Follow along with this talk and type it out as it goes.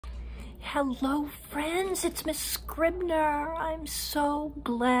Hello, friends. It's Miss Scribner. I'm so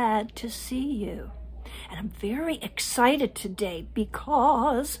glad to see you. And I'm very excited today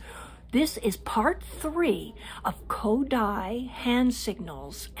because this is part 3 of Kodaly hand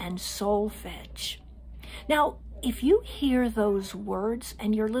signals and solfege. Now, if you hear those words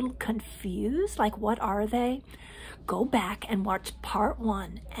and you're a little confused, like what are they? Go back and watch part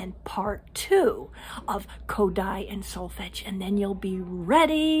 1 and part 2 of Kodaly and solfege, and then you'll be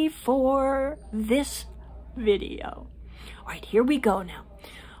ready for this video. All right, here we go now.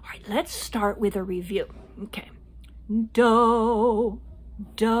 All right, let's start with a review. Okay, do,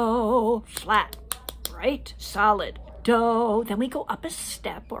 do, flat, right, solid, do. Then we go up a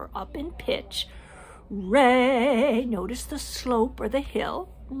step or up in pitch. Re, notice the slope or the hill,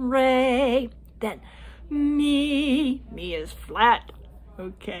 re, then mi is flat,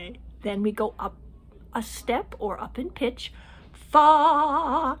 okay. Then we go up a step or up in pitch,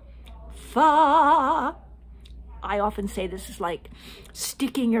 fa, fa. I often say this is like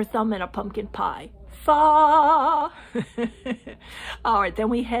sticking your thumb in a pumpkin pie, fa. All right, then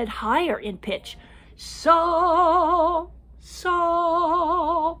we head higher in pitch, so,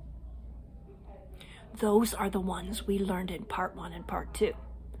 so. Those are the ones we learned in part 1 and part 2.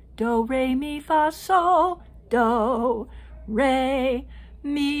 Do, re, mi, fa, sol, do, re,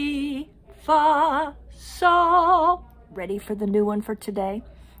 mi, fa, sol. Ready for the new one for today?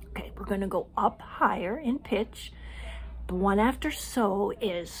 Okay, we're going to go up higher in pitch. The one after so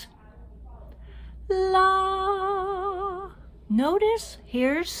is la. Notice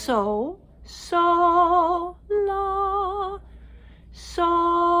here's so, so, la,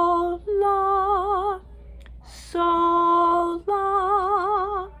 so, la, so,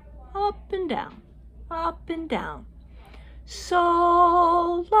 la. Up and down, up and down.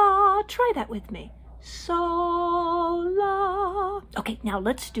 So, la. Try that with me. So, la. Okay, now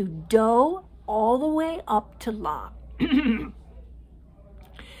let's do do all the way up to la.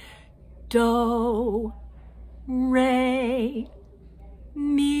 Do, re,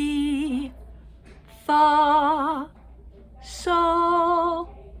 mi, fa, sol,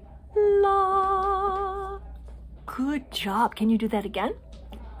 la. Good job. Can you do that again?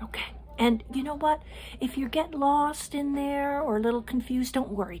 Okay. And you know what? If you get lost in there or a little confused,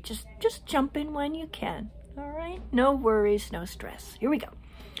 don't worry. Just jump in when you can. All right? No worries, no stress. Here we go.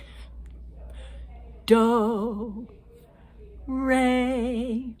 Do,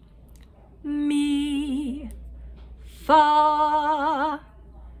 re, mi, fa,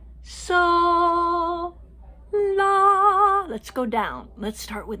 sol, la. Let's go down. Let's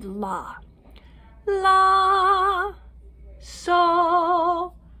start with la. La,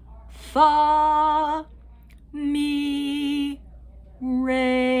 sol, fa, mi,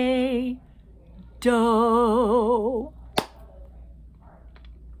 re, do.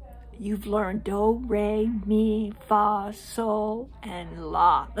 You've learned do, re, mi, fa, sol, and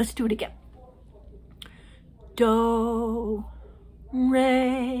la. Let's do it again. Do,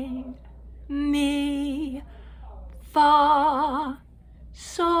 re, mi, fa,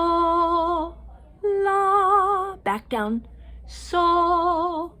 sol, la. Back down.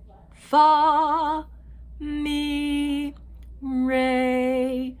 So, fa, mi,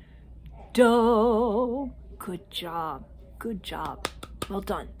 re, do. Good job. Good job. Well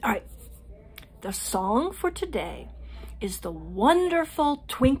done. All right. The song for today is the wonderful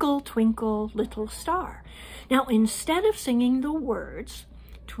Twinkle, Twinkle, Little Star. Now, instead of singing the words,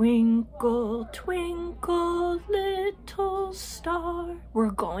 twinkle, twinkle, little star,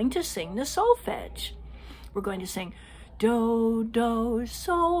 we're going to sing the solfege. We're going to sing do, do,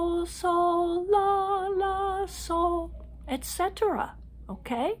 sol, sol, la, la, sol, etc.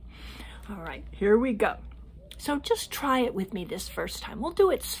 Okay? All right, here we go. So just try it with me this first time. We'll do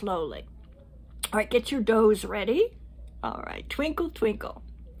it slowly. All right, get your do's ready. All right, twinkle, twinkle.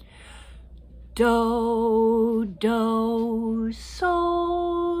 Do, do,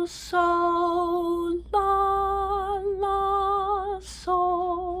 sol, sol, la, la,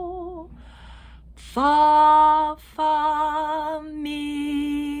 sol. Fa, fa,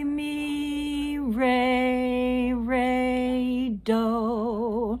 mi, mi, re, re,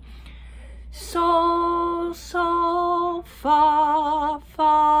 do. Sol, sol, fa,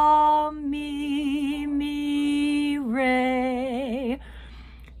 fa, mi, mi, re.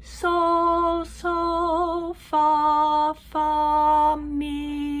 Sol, sol, fa, fa,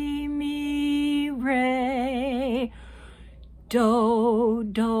 mi, mi, re. Do,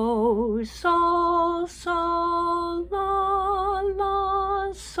 do, sol, sol, la,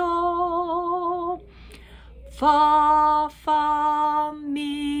 la, sol. Fa, fa,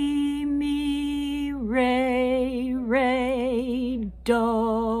 mi, mi, re, re,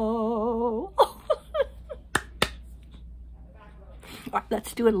 do. do. All right,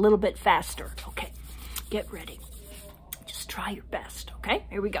 let's do it a little bit faster. Okay, get ready. Just try your best, okay?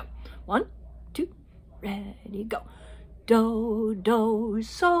 Here we go. 1, 2, ready, go. Do, do,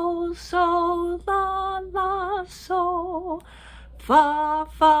 sol, sol, la, la, sol. Fa,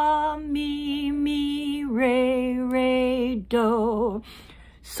 fa, mi, re, re, do.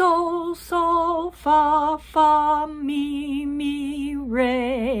 Sol, sol, fa, fa, mi,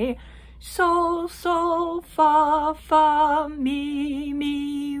 re. Sol, sol, fa, fa,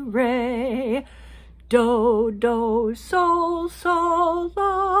 mi, re. Do, do, sol, sol,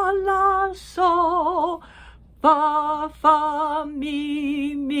 la, la, sol. Fa, fa,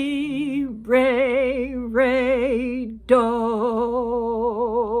 mi, re, re, do.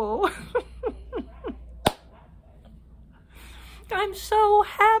 I'm so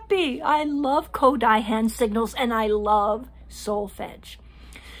happy. I love Kodaly hand signals and I love solfege.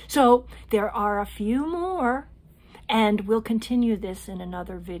 So there are a few more and we'll continue this in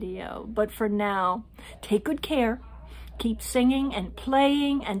another video. But for now, take good care. Keep singing and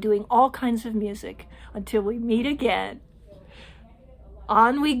playing and doing all kinds of music until we meet again.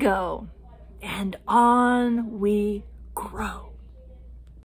 On we go and on we grow.